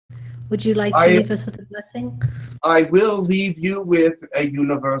Would you like to leave us with a blessing? I will leave you with a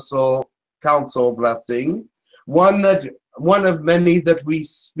universal council blessing, one of many that we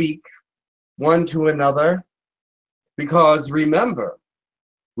speak one to another, because remember,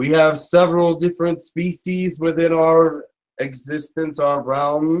 we have several different species within our existence, our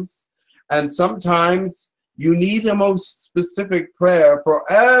realms, and sometimes you need a most specific prayer for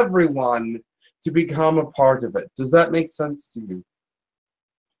everyone to become a part of it. Does that make sense to you?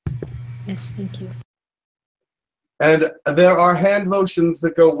 Yes, thank you. And there are hand motions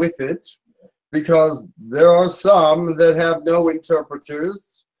that go with it, because there are some that have no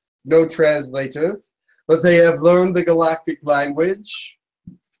interpreters, no translators, but they have learned the galactic language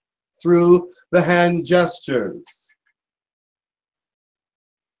through the hand gestures.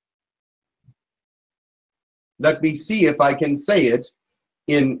 Let me see if I can say it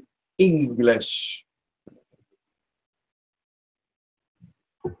in English.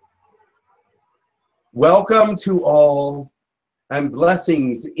 Welcome to all, and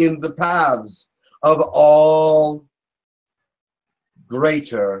blessings in the paths of all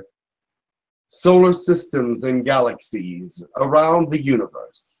greater solar systems and galaxies around the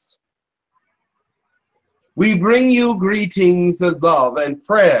universe. We bring you greetings and love and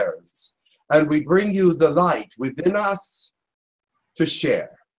prayers, and we bring you the light within us to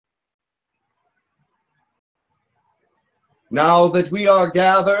share. Now that we are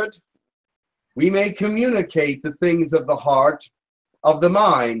gathered, we may communicate the things of the heart, of the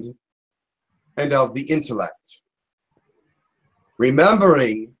mind, and of the intellect,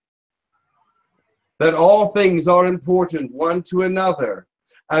 remembering that all things are important one to another,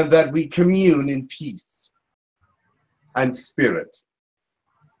 and that we commune in peace and spirit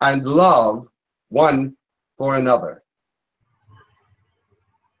and love one for another.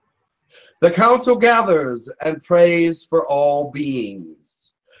 The council gathers and prays for all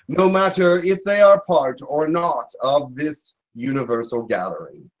beings, no matter if they are part or not of this universal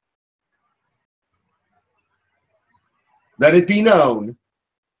gathering. Let it be known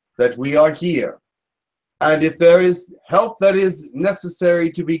that we are here, and if there is help that is necessary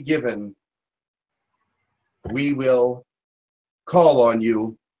to be given, we will call on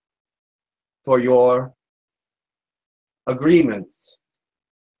you for your agreements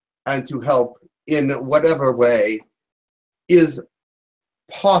and to help in whatever way is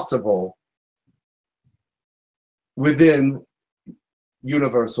possible within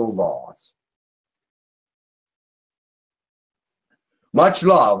universal laws. Much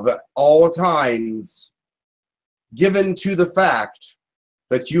love at all times given to the fact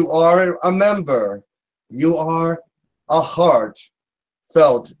that you are a member, you are a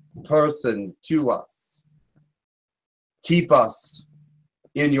heartfelt person to us. Keep us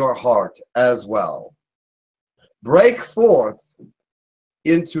in your heart as well. Break forth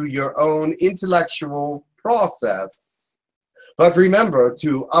into your own intellectual process, but remember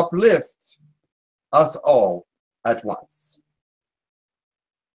to uplift us all at once.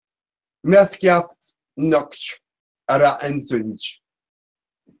 𝗪𝗘𝗡𝗧𝗡𝗡𝗧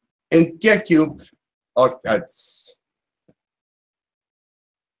𝗂𝐡𝐚𝐧𝐧𝐞𝐥𝐢𝐧𝐠.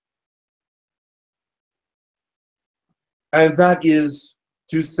 And that is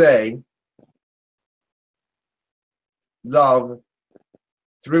to say, love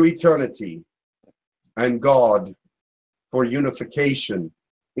through eternity and God for unification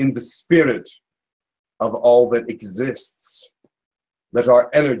in the spirit of all that exists, that our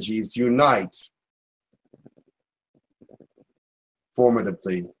energies unite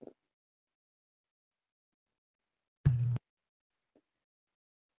formidably.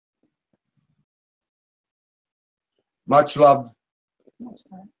 Much love.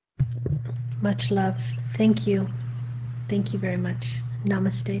 Much love. Thank you. Thank you very much.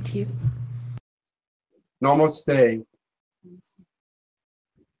 Namaste to you. Namaste.